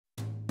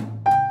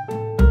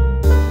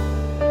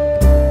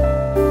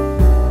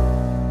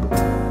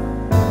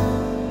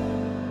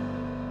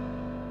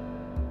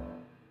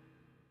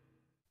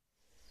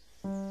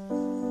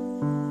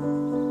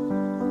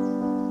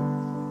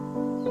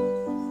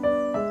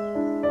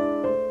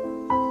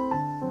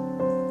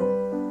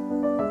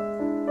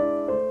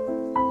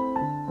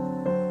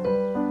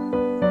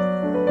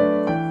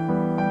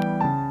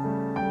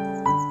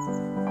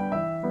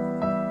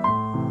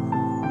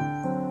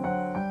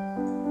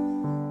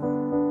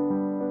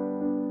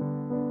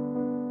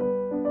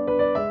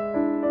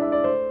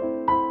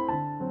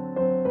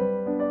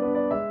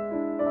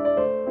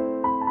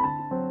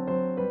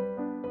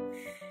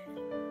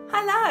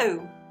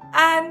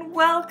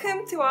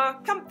Welcome to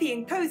our comfy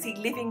and cosy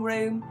living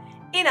room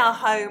in our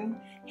home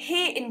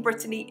here in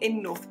Brittany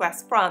in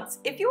northwest France.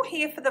 If you're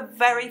here for the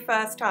very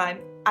first time,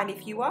 and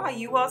if you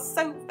are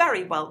so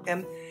very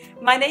welcome.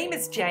 My name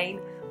is Jane.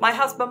 My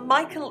husband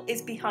Michael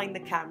is behind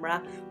the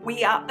camera.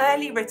 We are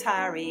early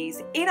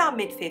retirees in our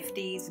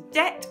mid-50s,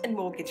 debt and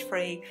mortgage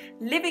free,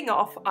 living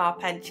off our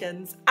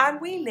pensions, and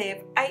we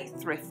live a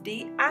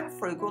thrifty and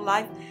frugal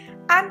life,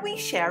 and we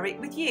share it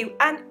with you.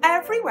 And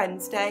every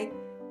Wednesday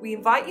we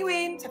invite you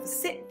in to have a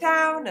sit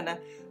down and a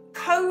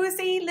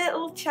cozy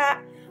little chat.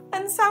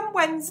 And some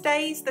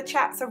Wednesdays the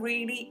chats are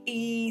really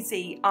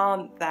easy,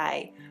 aren't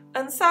they?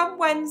 And some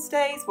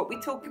Wednesdays what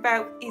we talk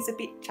about is a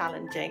bit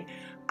challenging.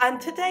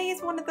 And today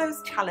is one of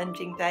those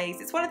challenging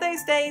days. It's one of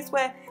those days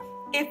where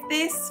if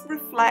this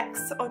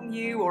reflects on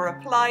you or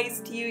applies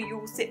to you,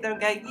 you'll sit there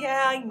and go,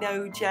 yeah, I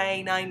know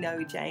Jane, I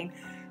know Jane.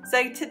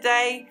 So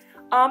today,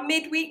 our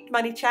midweek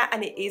money chat,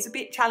 and it is a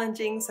bit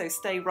challenging, so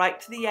stay right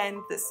to the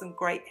end. There's some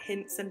great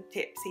hints and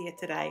tips here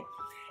today.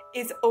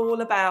 Is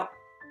all about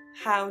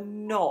how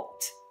not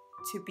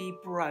to be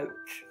broke.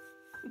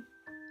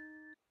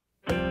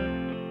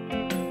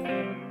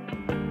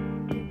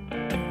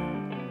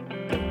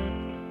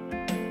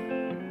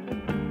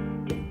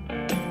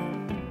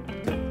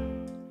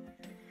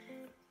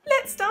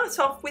 Let's start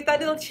off with a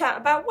little chat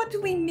about what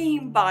do we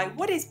mean by,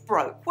 what is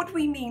broke? What do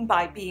we mean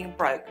by being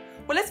broke?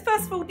 Well, let's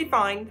first of all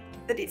define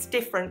that it's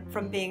different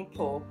from being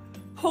poor.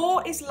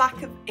 Poor is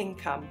lack of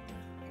income.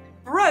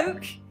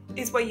 Broke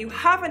is where you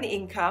have an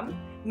income,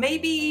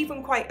 maybe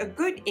even quite a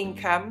good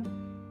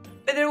income,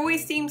 but there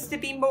always seems to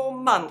be more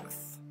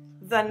months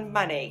than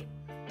money.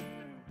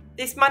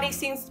 This money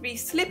seems to be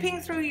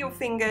slipping through your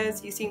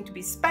fingers. You seem to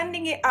be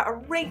spending it at a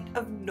rate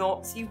of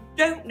knots. You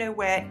don't know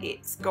where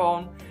it's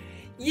gone.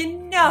 You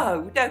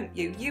know, don't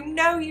you? You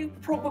know you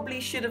probably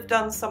should have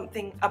done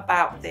something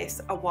about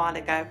this a while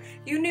ago.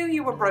 You knew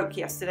you were broke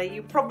yesterday.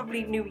 You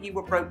probably knew you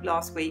were broke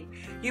last week.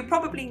 You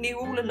probably knew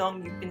all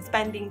along you've been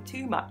spending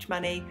too much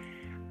money.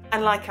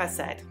 And like I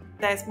said,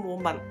 there's more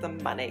month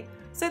than money.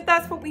 So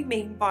that's what we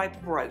mean by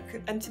broke.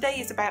 And today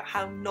is about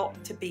how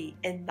not to be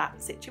in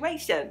that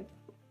situation.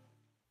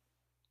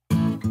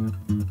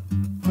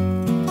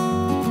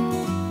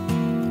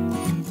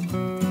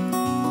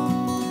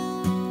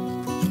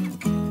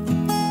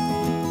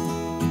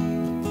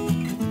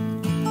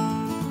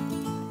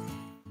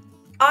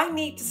 I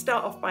need to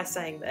start off by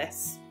saying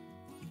this.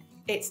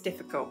 It's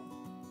difficult.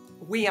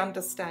 We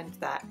understand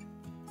that.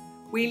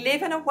 We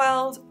live in a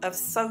world of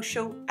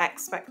social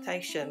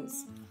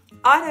expectations.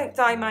 I don't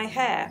dye my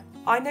hair.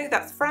 I know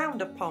that's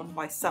frowned upon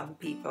by some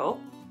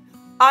people.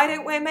 I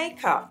don't wear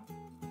makeup.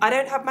 I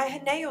don't have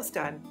my nails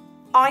done.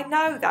 I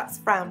know that's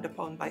frowned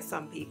upon by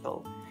some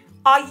people.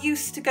 I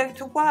used to go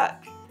to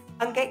work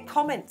and get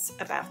comments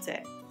about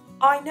it.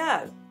 I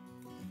know.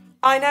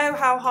 I know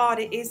how hard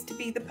it is to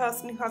be the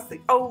person who has the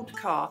old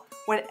car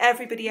when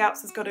everybody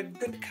else has got a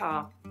good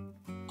car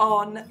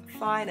on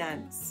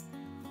finance.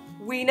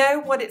 We know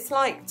what it's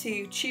like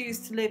to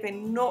choose to live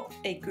in not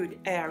a good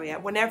area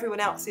when everyone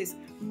else is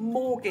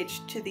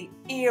mortgaged to the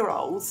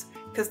ear-holes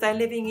because they're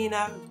living in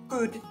a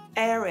good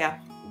area.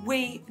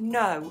 We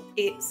know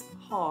it's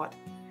hard.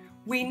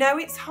 We know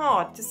it's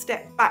hard to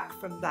step back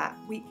from that.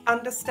 We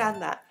understand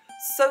that.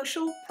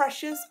 Social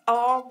pressures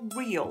are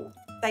real.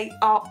 They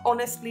are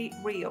honestly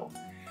real.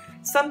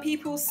 Some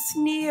people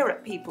sneer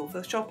at people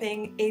for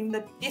shopping in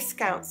the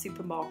discount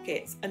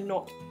supermarkets and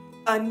not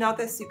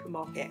another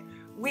supermarket.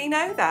 We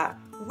know that.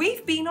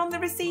 We've been on the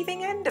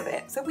receiving end of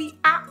it, so we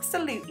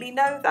absolutely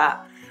know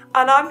that.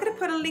 And I'm going to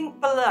put a link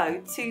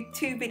below to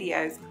two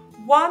videos.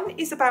 One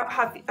is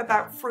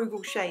about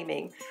frugal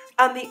shaming,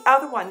 and the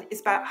other one is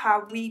about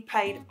how we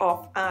paid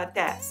off our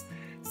debts.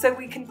 So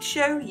we can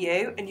show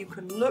you, and you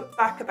can look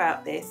back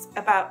about this,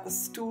 about the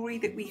story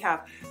that we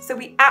have. So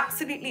we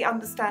absolutely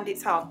understand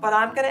it's hard, but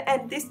I'm going to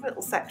end this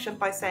little section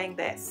by saying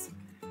this.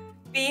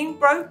 Being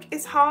broke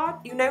is hard.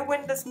 You know,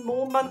 when there's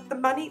more month than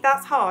money,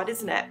 that's hard,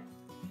 isn't it?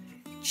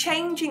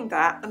 Changing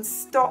that and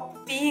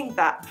stop being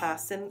that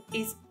person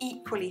is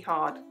equally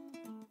hard.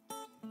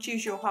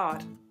 Choose your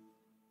hard.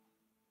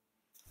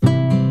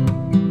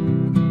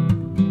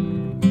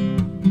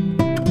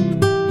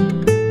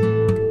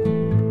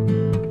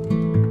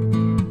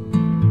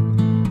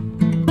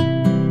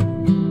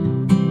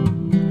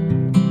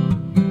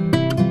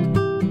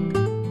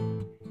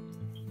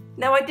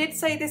 Now, I did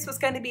say this was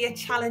going to be a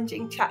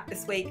challenging chat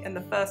this week, and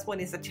the first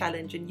one is a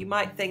challenge, and you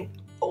might think,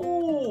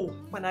 oh,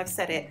 when I've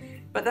said it,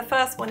 but the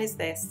first one is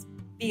this.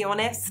 Be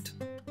honest.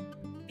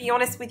 Be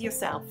honest with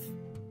yourself.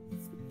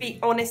 Be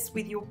honest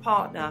with your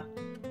partner.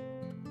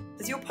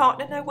 Does your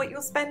partner know what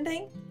you're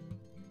spending?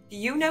 Do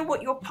you know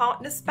what your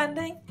partner's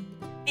spending?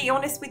 Be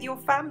honest with your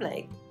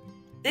family.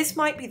 This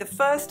might be the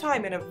first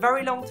time in a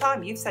very long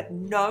time you've said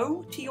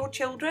no to your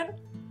children.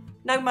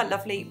 No, my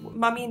lovely,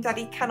 mummy and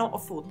daddy cannot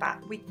afford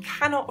that. We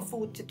cannot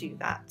afford to do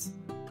that.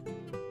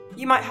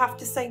 You might have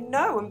to say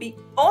no and be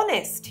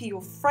honest to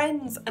your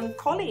friends and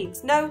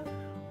colleagues. No,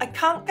 I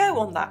can't go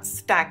on that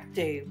stag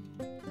do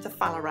to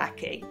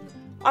Faliraki.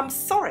 I'm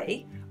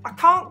sorry, I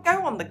can't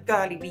go on the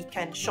girly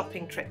weekend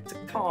shopping trip to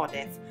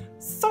Cardiff.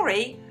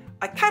 Sorry,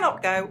 I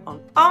cannot go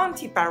on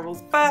Auntie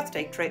Beryl's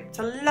birthday trip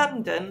to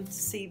London to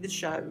see the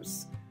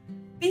shows.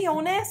 Be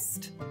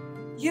honest.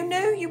 You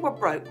knew you were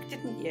broke,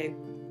 didn't you?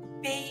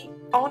 Be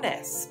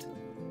honest.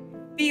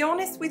 Be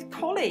honest with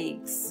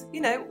colleagues.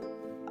 You know,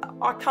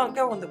 I can't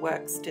go on the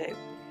works do.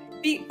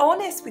 Be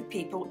honest with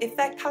people if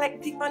they're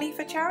collecting money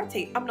for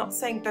charity. I'm not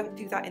saying don't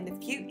do that in the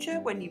future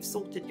when you've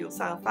sorted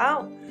yourself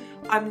out.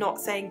 I'm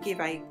not saying give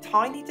a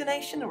tiny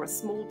donation or a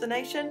small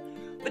donation,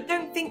 but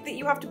don't think that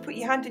you have to put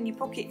your hand in your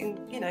pocket and,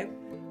 you know,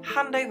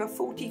 hand over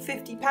 40,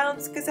 50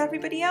 pounds because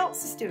everybody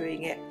else is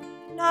doing it.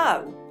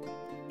 No,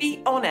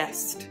 be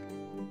honest.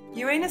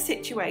 You're in a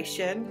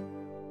situation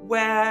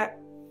where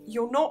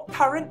you're not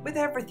current with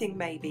everything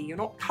maybe. You're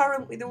not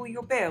current with all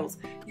your bills.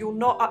 You're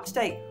not up to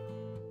date.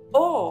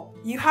 Or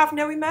you have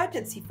no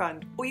emergency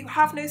fund, or you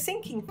have no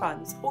sinking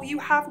funds, or you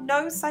have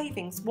no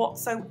savings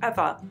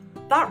whatsoever.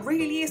 That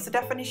really is the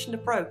definition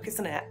of broke,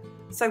 isn't it?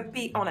 So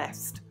be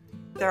honest.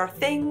 There are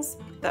things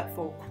that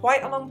for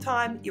quite a long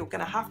time you're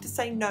going to have to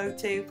say no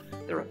to.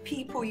 There are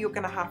people you're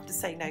going to have to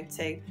say no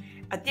to.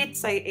 I did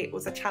say it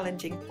was a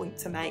challenging point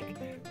to make,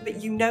 but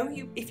you know,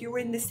 if you're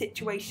in this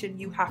situation,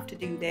 you have to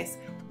do this.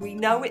 We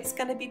know it's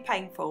going to be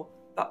painful,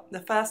 but the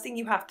first thing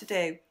you have to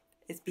do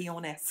is be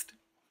honest.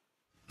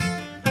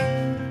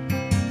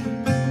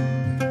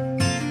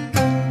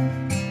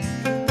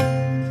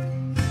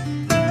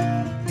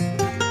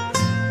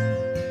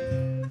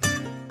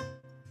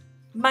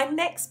 My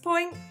next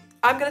point,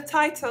 I'm going to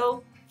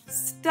title,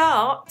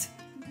 Start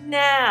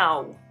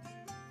Now.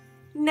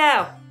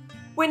 Now,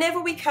 whenever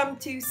we come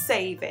to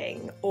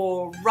saving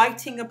or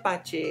writing a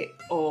budget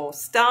or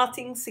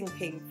starting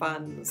sinking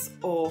funds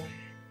or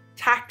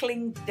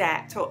tackling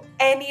debt or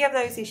any of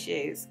those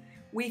issues,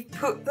 we've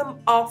put them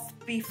off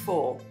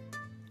before.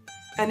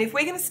 And if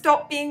we're going to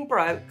stop being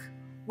broke,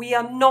 we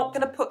are not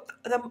going to put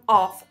them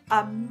off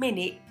a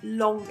minute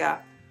longer.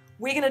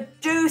 We're going to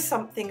do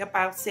something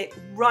about it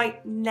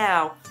right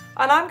now.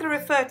 And I'm going to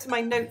refer to my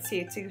notes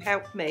here to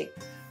help me.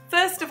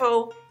 First of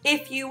all,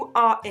 if you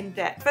are in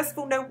debt, first of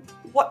all, know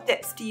what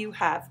debts do you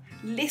have?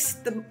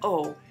 List them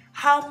all.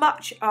 How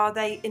much are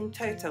they in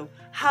total?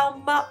 How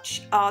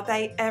much are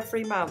they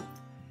every month?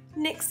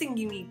 Next thing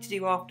you need to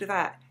do after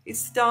that is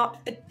start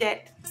a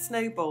debt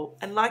snowball.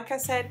 And like I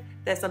said,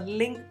 there's a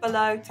link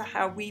below to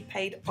how we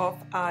paid off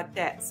our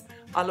debts.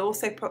 I'll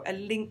also put a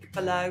link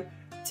below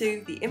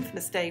to the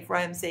infamous Dave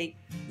Ramsey.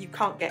 You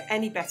can't get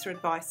any better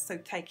advice, so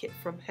take it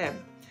from him.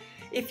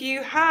 If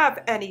you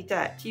have any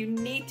debt, you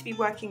need to be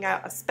working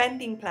out a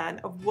spending plan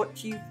of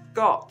what you've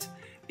got,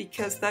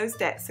 because those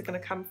debts are going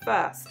to come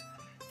first.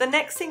 The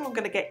next thing I'm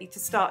going to get you to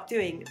start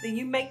doing, that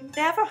you may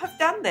never have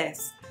done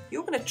this,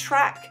 you're going to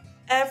track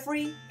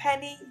every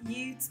penny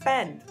you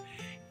spend.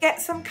 Get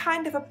some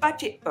kind of a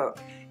budget book,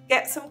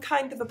 get some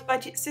kind of a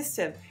budget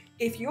system.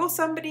 If you're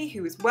somebody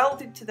who is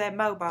welded to their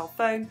mobile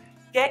phone,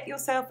 get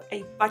yourself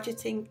a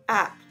budgeting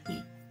app.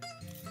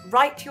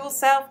 Write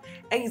yourself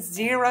a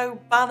zero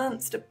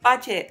balanced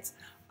budget.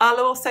 I'll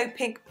also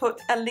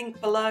put a link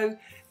below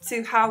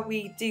to how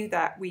we do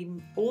that. We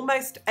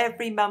almost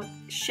every month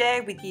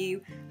share with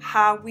you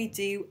how we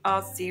do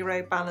our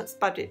zero balanced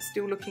budget.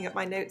 Still looking at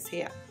my notes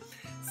here.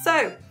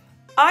 So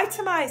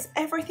itemize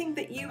everything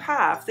that you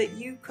have that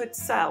you could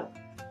sell.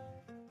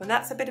 And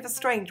that's a bit of a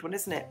strange one,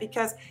 isn't it?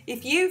 Because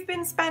if you've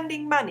been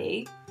spending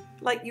money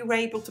like you were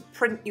able to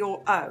print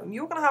your own,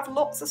 you're going to have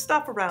lots of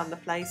stuff around the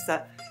place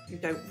that you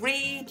don't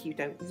read, you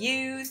don't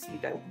use, you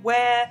don't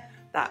wear.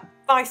 That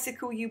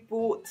bicycle you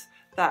bought,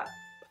 that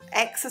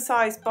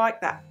exercise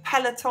bike, that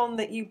Peloton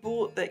that you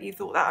bought that you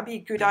thought that would be a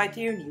good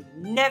idea and you've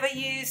never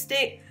used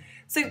it.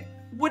 So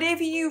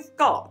whatever you've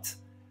got,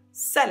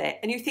 sell it.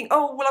 And you think,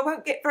 oh, well, I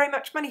won't get very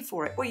much money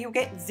for it. Well, you'll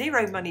get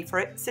zero money for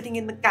it sitting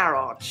in the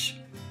garage.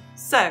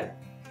 So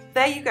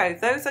there you go.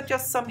 Those are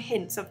just some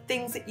hints of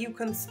things that you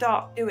can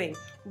start doing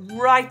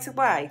right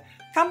away.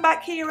 Come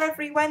back here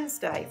every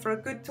Wednesday for a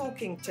good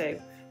talking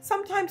to.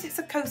 Sometimes it's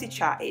a cozy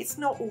chat. It's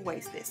not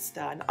always this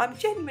stern. I'm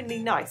genuinely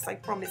nice, I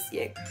promise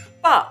you.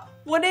 But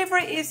whatever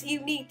it is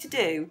you need to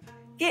do,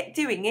 get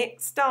doing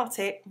it, start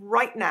it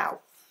right now.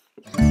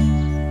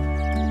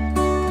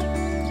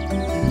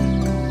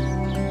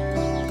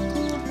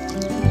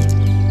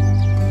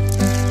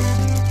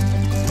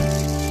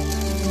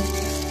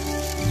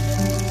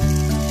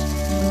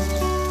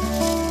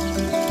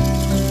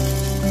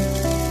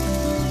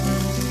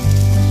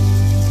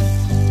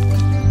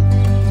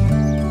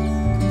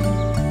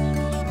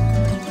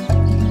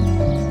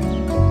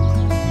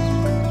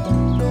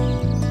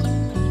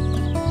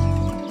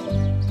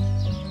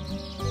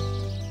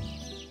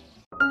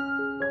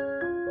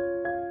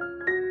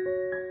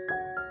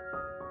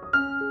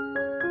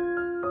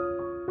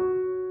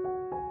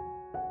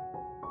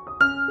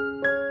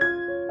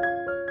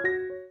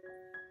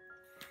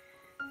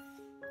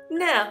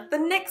 Now, the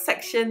next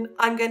section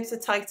I'm going to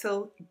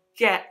title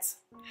Get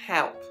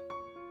Help.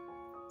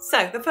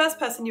 So the first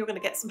person you're going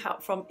to get some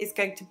help from is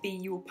going to be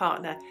your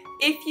partner.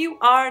 If you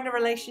are in a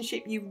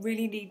relationship, you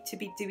really need to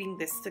be doing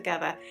this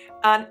together.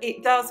 And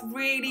it's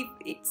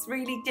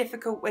really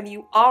difficult when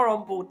you are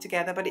on board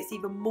together, but it's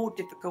even more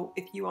difficult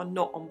if you are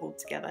not on board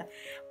together.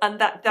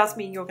 And that does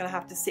mean you're going to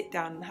have to sit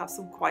down and have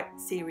some quite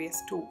serious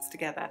talks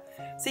together.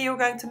 So you're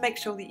going to make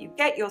sure that you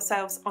get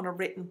yourselves on a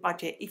written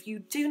budget. If you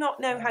do not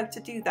know how to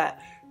do that,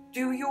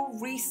 do your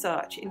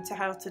research into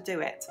how to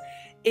do it.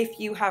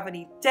 If you have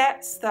any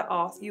debts that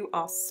you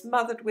are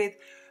smothered with,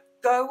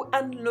 go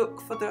and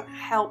look for the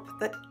help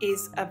that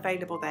is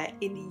available there.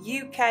 In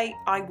the UK,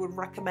 I would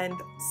recommend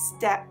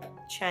Step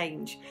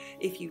Change.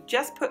 If you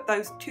just put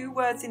those 2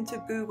 words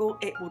into Google,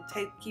 it will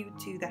take you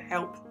to the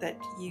help that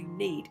you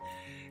need.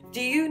 Do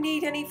you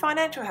need any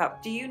financial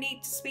help? Do you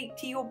need to speak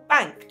to your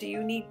bank? Do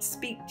you need to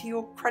speak to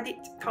your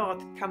credit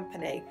card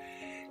company?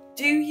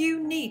 Do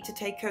you need to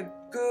take a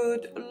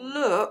good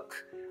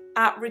look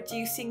at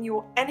reducing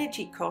your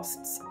energy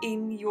costs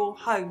in your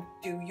home?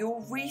 Do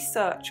your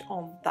research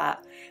on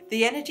that.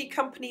 The energy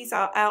companies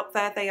are out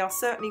there. They are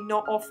certainly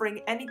not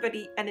offering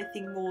anybody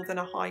anything more than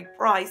a high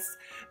price,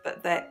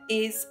 but there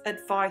is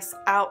advice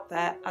out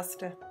there as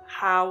to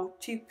how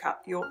to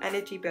cut your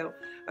energy bill.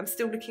 I'm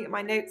still looking at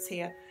my notes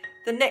here.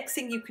 The next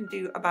thing you can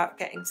do about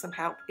getting some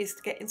help is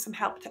to get in some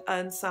help to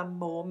earn some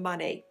more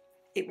money.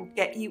 It will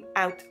get you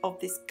out of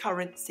this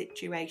current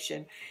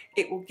situation.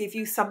 It will give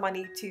you some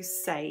money to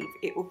save.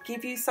 It will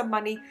give you some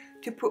money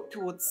to put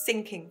towards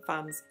sinking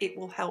funds. It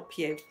will help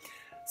you.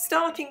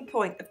 Starting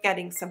point of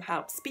getting some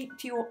help. Speak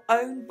to your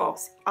own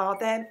boss. Are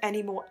there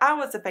any more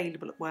hours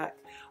available at work?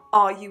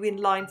 Are you in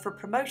line for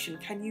promotion?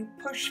 Can you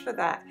push for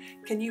that?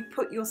 Can you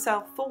put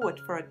yourself forward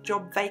for a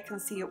job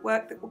vacancy at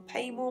work that will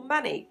pay more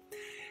money?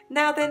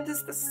 Now then,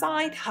 there's the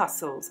side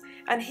hustles,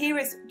 and here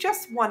is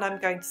just one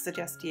I'm going to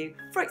suggest to you.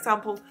 For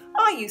example,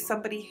 are you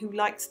somebody who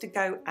likes to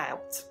go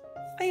out?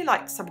 Are you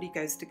like somebody who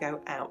goes to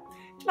go out?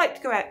 Do you like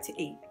to go out to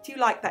eat? Do you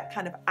like that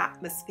kind of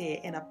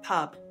atmosphere in a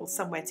pub or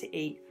somewhere to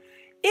eat?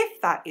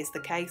 If that is the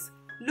case,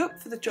 look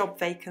for the job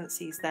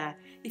vacancies there.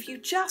 If you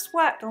just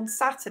worked on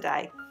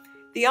Saturday,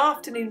 the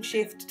afternoon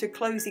shift to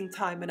closing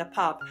time in a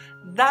pub,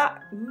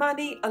 that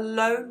money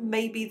alone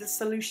may be the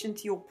solution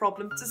to your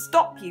problem to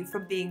stop you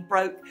from being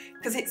broke,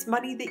 because it's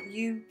money that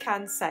you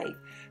can save.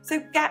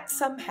 So get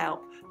some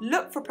help,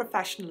 look for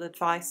professional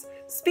advice,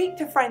 speak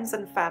to friends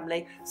and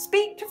family,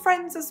 speak to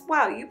friends as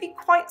well. You'd be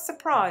quite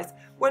surprised.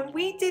 When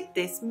we did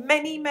this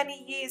many,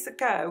 many years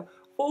ago,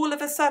 all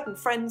of a sudden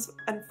friends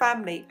and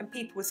family and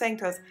people were saying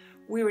to us,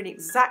 we're in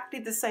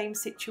exactly the same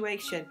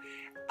situation.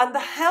 And the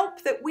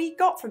help that we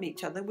got from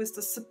each other was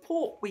the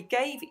support we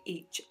gave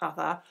each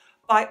other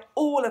by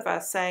all of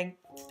us saying,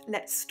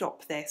 let's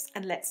stop this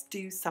and let's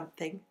do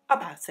something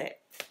about it.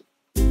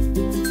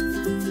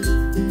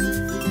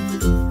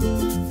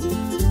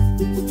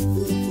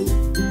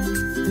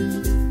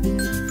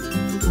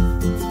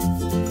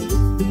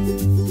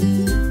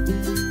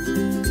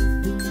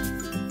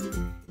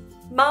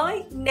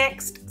 My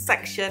next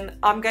section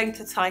I'm going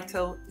to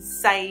title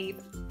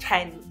Save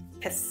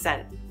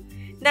 10%.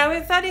 Now,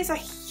 if that is a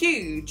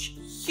huge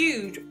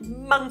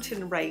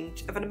mountain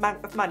range of an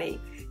amount of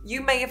money, you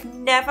may have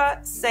never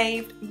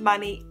saved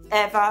money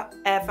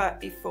ever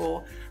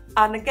before.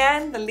 And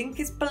again, the link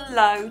is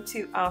below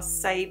to our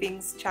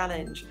savings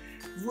challenge.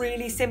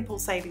 Really simple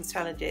savings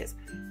challenges.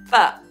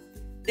 But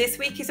this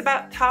week is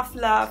about tough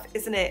love,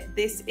 isn't it?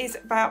 This is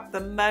about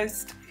the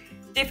most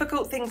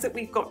difficult things that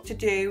we've got to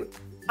do.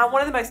 And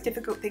one of the most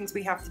difficult things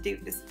we have to do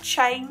is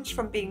change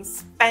from being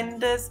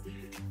spenders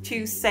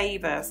to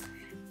savers.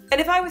 And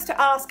if I was to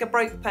ask a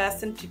broke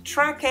person to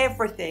track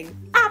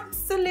everything,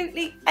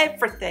 absolutely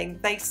everything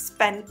they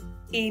spent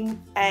in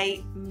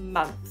a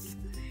month,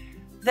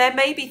 there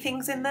may be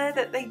things in there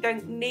that they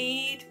don't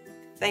need.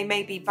 They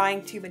may be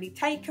buying too many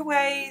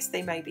takeaways.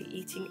 They may be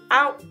eating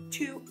out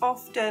too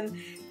often.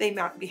 They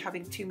might be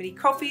having too many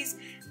coffees.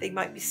 They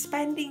might be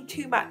spending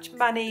too much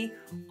money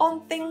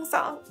on things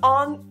that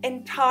aren't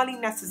entirely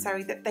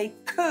necessary that they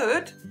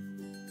could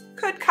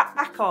cut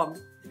back on.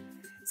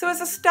 So as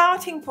a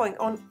starting point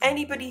on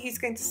anybody who's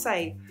going to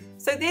save,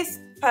 so this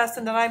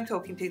person that I'm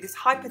talking to, this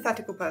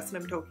hypothetical person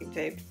I'm talking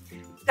to,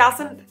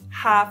 doesn't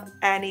have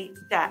any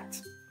debt.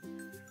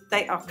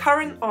 They are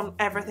current on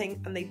everything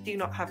and they do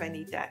not have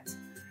any debt.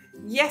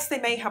 Yes, they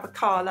may have a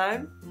car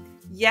loan.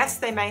 Yes,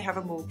 they may have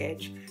a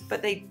mortgage,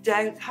 but they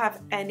don't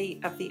have any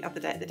of the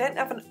other debt. They don't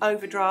have an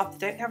overdraft,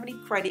 they don't have any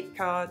credit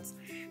cards,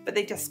 but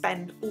they just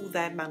spend all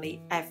their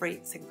money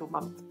every single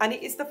month. And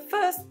it is the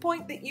first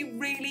point that you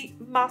really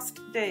must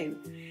do,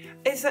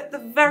 is at the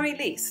very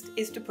least,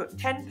 is to put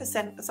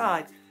 10%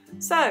 aside.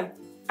 So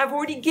I've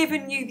already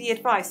given you the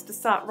advice to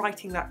start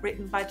writing that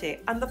written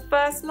budget. And the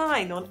first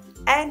line on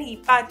any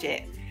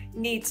budget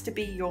needs to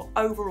be your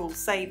overall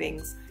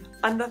savings.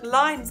 And the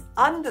lines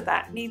under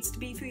that needs to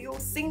be for your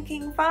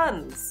sinking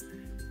funds.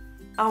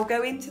 I'll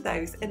go into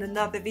those in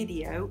another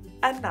video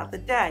another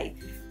day.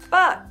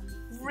 But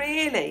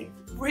really,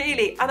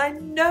 and I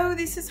know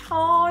this is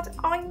hard,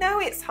 I know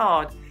it's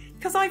hard.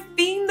 because I've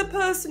been the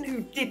person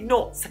who did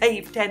not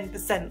save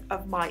 10%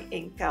 of my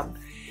income.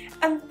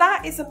 And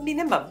that is a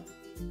minimum.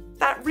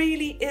 That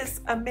really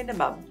is a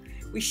minimum.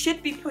 We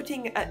should be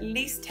putting at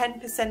least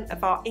 10%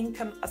 of our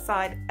income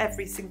aside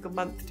every single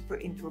month to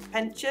put into a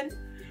pension.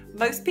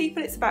 Most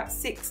people it's about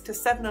 6 to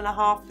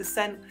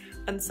 7.5%,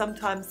 and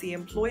sometimes the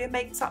employer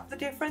makes up the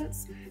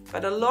difference,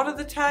 but a lot of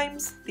the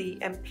times the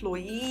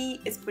employee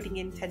is putting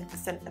in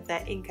 10% of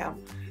their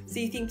income. So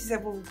you think to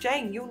yourself, well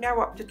Jane, you're now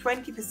up to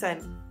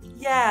 20%.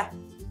 Yeah,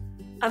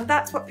 and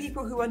that's what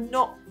people who are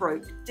not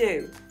broke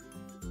do.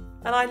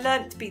 And I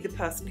learned to be the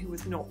person who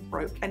was not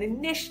broke, and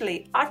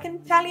initially I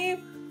can tell you,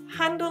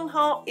 hand on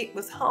heart, it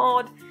was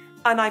hard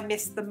and I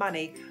missed the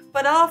money.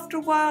 But after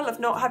a while of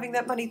not having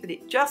that money, that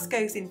it just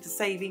goes into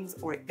savings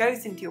or it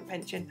goes into your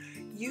pension,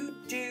 you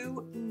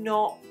do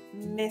not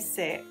miss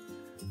it.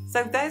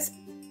 So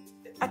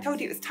I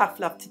told you it was tough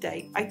love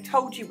today. I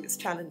told you it was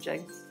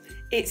challenging.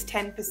 It's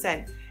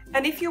 10%.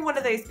 And if you're one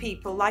of those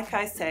people, like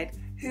I said,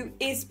 who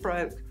is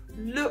broke,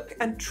 look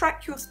and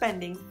track your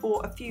spending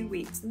for a few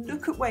weeks.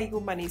 Look at where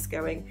your money's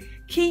going.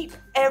 Keep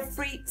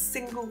every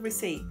single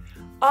receipt.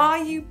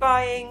 Are you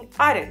buying,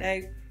 I don't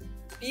know,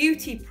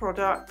 beauty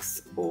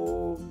products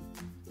or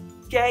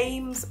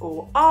games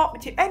or art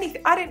material,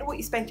 anything? I don't know what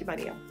you spend your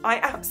money on. I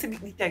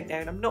absolutely don't know,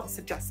 and I'm not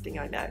suggesting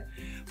I know.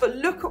 But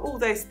look at all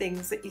those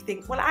things that you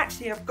think, well,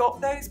 actually I've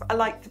got those, but I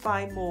like to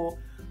buy more.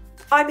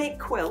 I make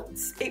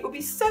quilts. It would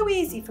be so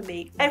easy for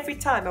me every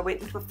time I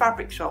went into a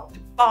fabric shop to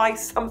buy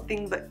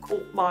something that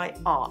caught my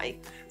eye.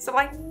 So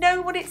I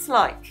know what it's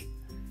like.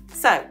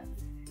 So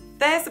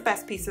there's the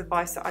best piece of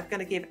advice that I'm going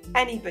to give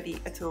anybody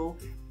at all.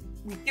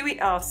 We do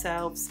it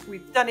ourselves.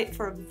 We've done it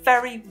for a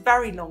very,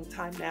 very long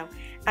time now.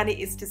 And it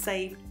is to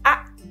save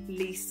at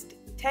least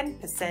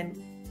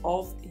 10%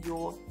 of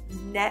your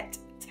net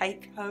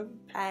take-home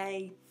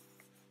pay.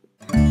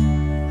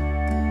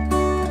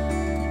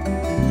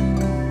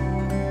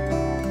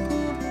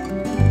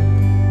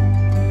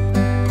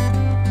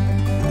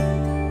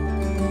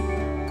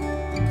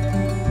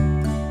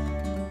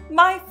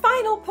 My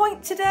final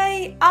point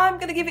today, I'm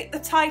going to give it the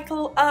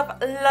title of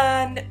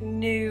Learn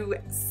New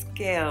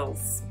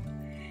Skills.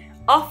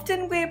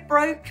 Often we're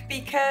broke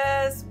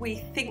because we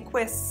think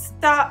we're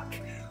stuck,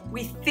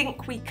 we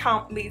think we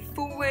can't move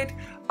forward.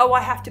 Oh,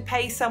 I have to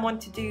pay someone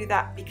to do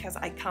that because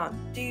I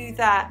can't do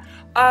that.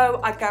 Oh,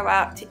 I go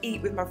out to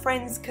eat with my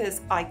friends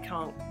because I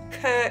can't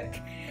cook.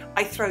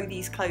 I throw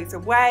these clothes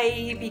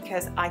away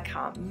because I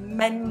can't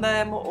mend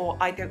them, or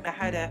I don't know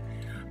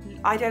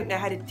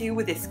how to deal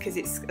with this because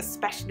it's a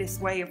specialist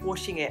way of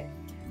washing it.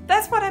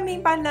 That's what I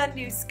mean by learn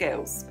new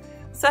skills.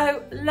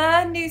 So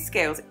learn new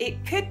skills.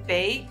 It could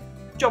be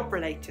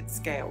job-related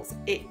skills.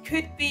 It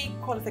could be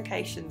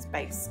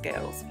qualifications-based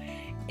skills.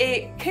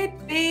 It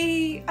could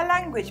be a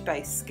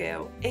language-based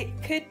skill. It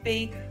could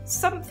be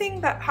something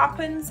that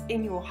happens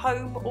in your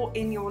home or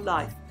in your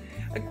life.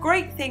 A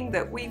great thing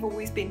that we've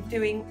always been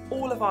doing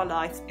all of our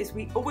lives is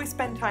we always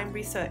spend time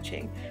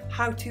researching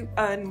how to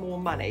earn more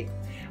money.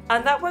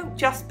 And that won't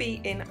just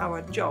be in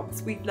our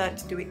jobs. We've learned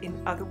to do it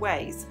in other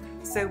ways.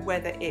 So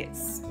whether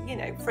it's,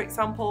 for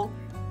example,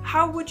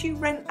 how would you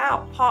rent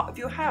out part of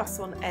your house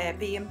on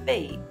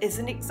Airbnb is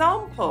an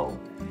example.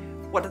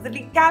 What are the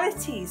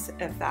legalities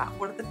of that?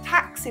 What are the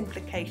tax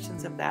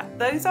implications of that?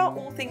 Those are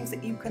all things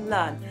that you can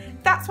learn.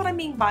 That's what I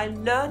mean by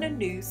learn a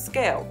new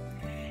skill.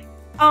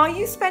 Are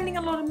you spending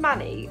a lot of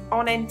money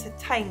on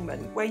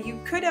entertainment where you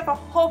could have a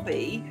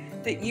hobby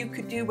that you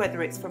could do,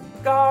 whether it's from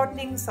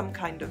gardening, some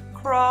kind of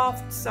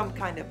craft, some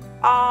kind of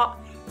art,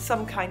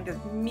 some kind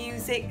of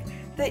music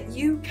that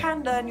you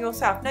can learn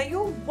yourself? Now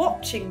you're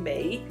watching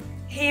me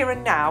here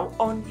and now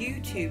on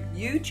YouTube.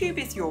 YouTube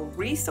is your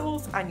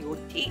resource and your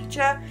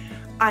teacher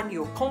and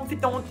your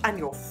confidant and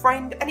your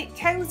friend, and it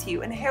tells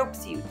you and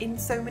helps you in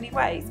so many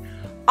ways.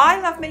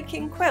 I love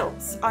making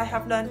quilts. I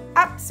have learned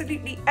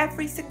absolutely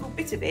every single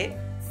bit of it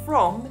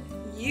from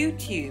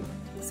YouTube,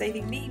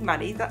 saving me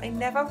money that I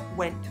never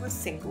went to a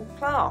single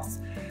class.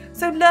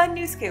 So learn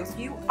new skills.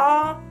 You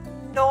are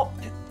not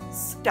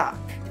stuck.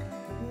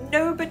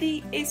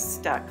 Nobody is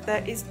stuck.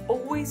 There is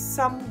always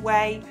some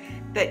way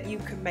that you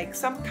can make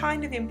some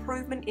kind of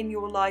improvement in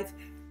your life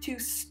to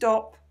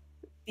stop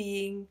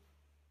being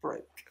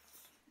broke.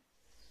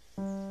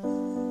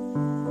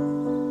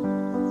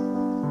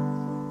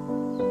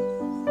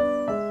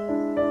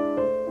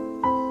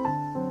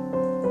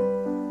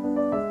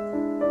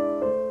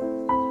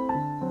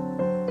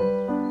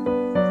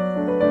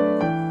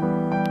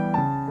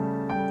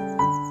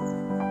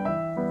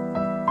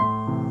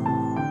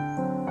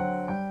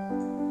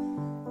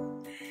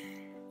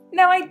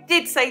 Now, I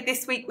did say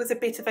this week was a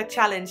bit of a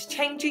challenge,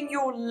 changing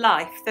your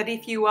life, that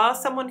if you are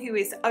someone who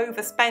is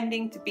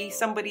overspending, to be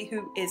somebody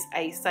who is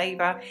a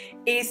saver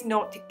is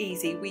not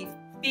easy. We've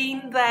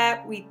been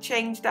there, we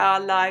changed our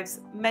lives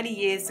many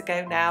years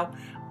ago now,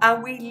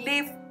 and we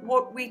live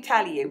what we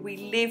tell you, we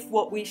live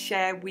what we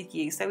share with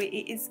you. So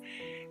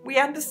we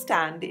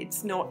understand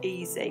it's not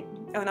easy,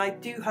 and I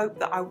do hope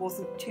that I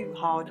wasn't too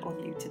hard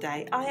on you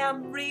today. I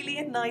am really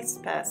a nice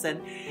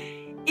person.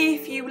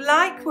 If you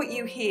like what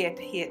you hear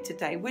here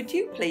today, would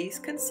you please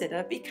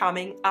consider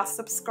becoming a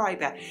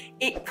subscriber?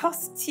 It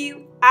costs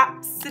you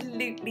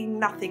absolutely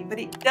nothing, but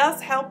it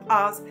does help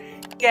us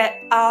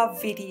get our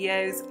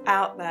videos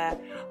out there.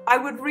 I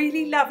would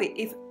really love it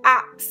if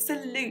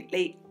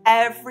absolutely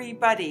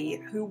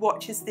everybody who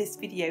watches this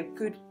video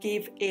could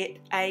give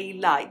it a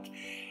like.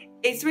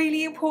 It's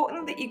really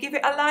important that you give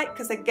it a like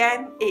because,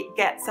 again, it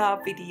gets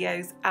our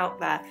videos out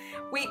there.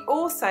 We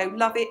also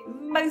love it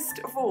most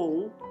of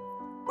all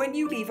when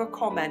you leave a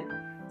comment.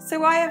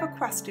 So I have a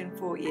question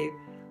for you.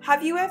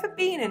 Have you ever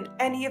been in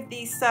any of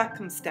these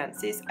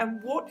circumstances, and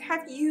what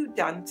have you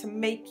done to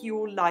make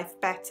your life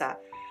better?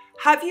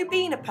 Have you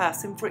been a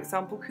person, for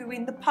example, who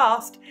in the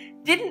past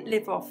didn't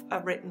live off a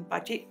written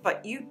budget,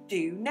 but you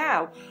do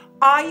now?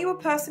 Are you a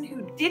person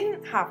who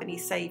didn't have any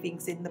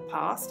savings in the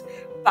past,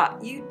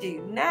 but you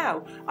do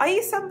now? Are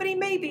you somebody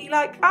maybe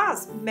like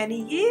us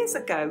many years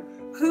ago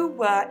who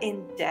were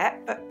in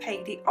debt but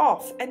paid it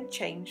off and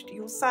changed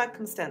your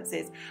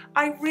circumstances?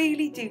 I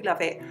really do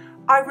love it.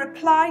 I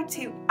reply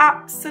to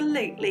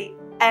absolutely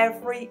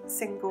every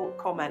single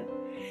comment.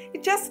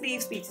 It just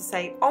leaves me to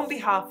say, on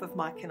behalf of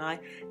Mike and I,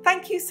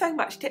 thank you so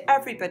much to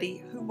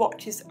everybody who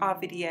watches our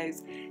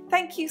videos.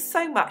 Thank you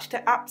so much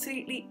to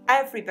absolutely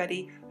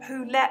everybody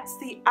who lets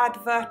the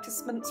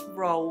advertisements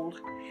roll.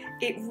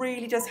 It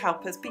really does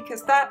help us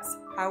because that's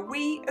how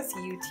we as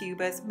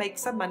YouTubers make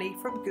some money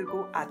from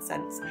Google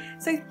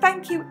AdSense. So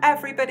thank you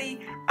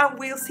everybody, and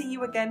we'll see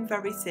you again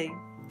very soon.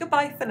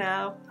 Goodbye for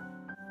now.